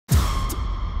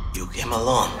You came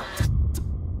alone.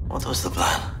 What was the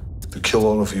plan? To kill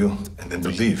all of you and then to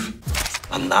leave.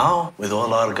 And now, with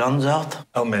all our guns out?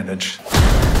 I'll manage.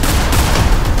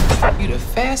 You're the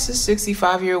fastest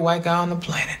 65-year-old white guy on the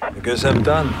planet. I guess I'm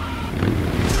done.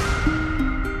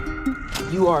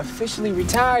 You are officially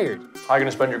retired. How are you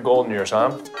gonna spend your golden years, huh?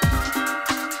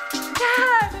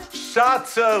 Dad!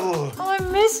 Schatzel! Oh, I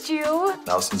missed you.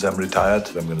 Now, since I'm retired,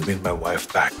 I'm gonna win my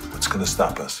wife back. What's gonna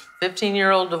stop us?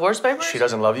 15-year-old divorce papers? She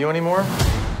doesn't love you anymore?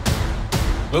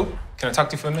 Luke, can I talk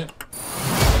to you for a minute?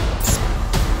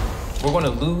 We're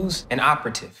gonna lose an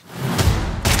operative.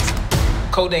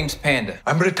 Codename's Panda.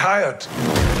 I'm retired.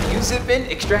 You zip in,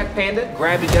 extract Panda,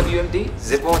 grab the WMD,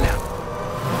 zip on out.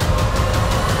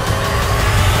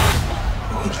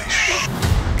 Holy shit.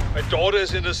 My daughter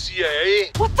is in the CIA.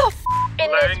 What the f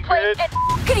in this place?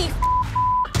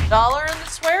 Dollar in the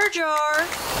swear jar.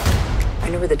 I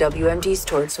know where the WMD's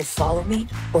stored, so follow me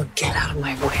or get out of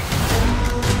my way.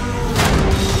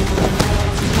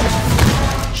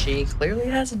 She clearly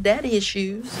has daddy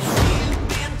issues.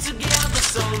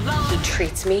 He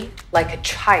treats me like a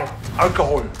child.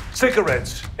 Alcohol,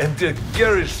 cigarettes, and the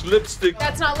garish lipstick.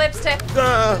 That's not lipstick.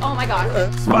 Oh my god.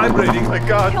 It's vibrating, my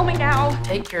God. Kill me now.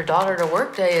 Take your daughter to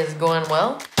work day is going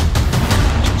well.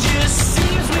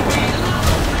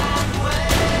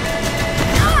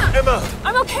 Emma!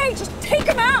 I'm okay. Just take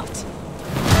him out.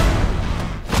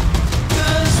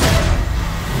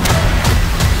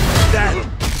 That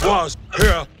was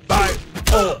her by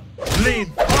a lean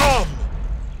arm.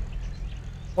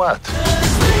 What?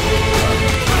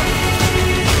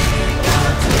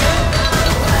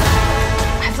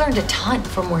 I've learned a ton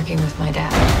from working with my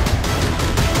dad.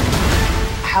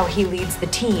 How he leads the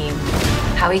team,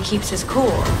 how he keeps his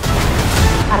cool,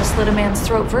 how to slit a man's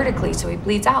throat vertically so he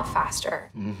bleeds out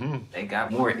faster. They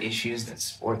got more issues than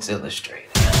Sports Illustrated.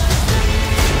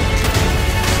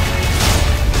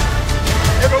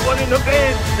 Everyone in the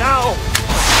van, now!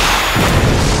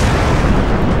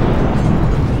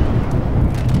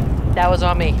 That was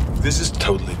on me. This is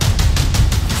totally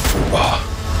FUBAR.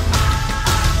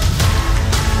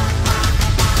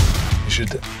 You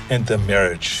should end the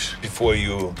marriage before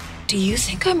you... Do you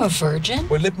think I'm a virgin?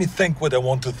 Well, let me think what I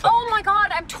want to think. Oh my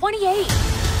god, I'm 28.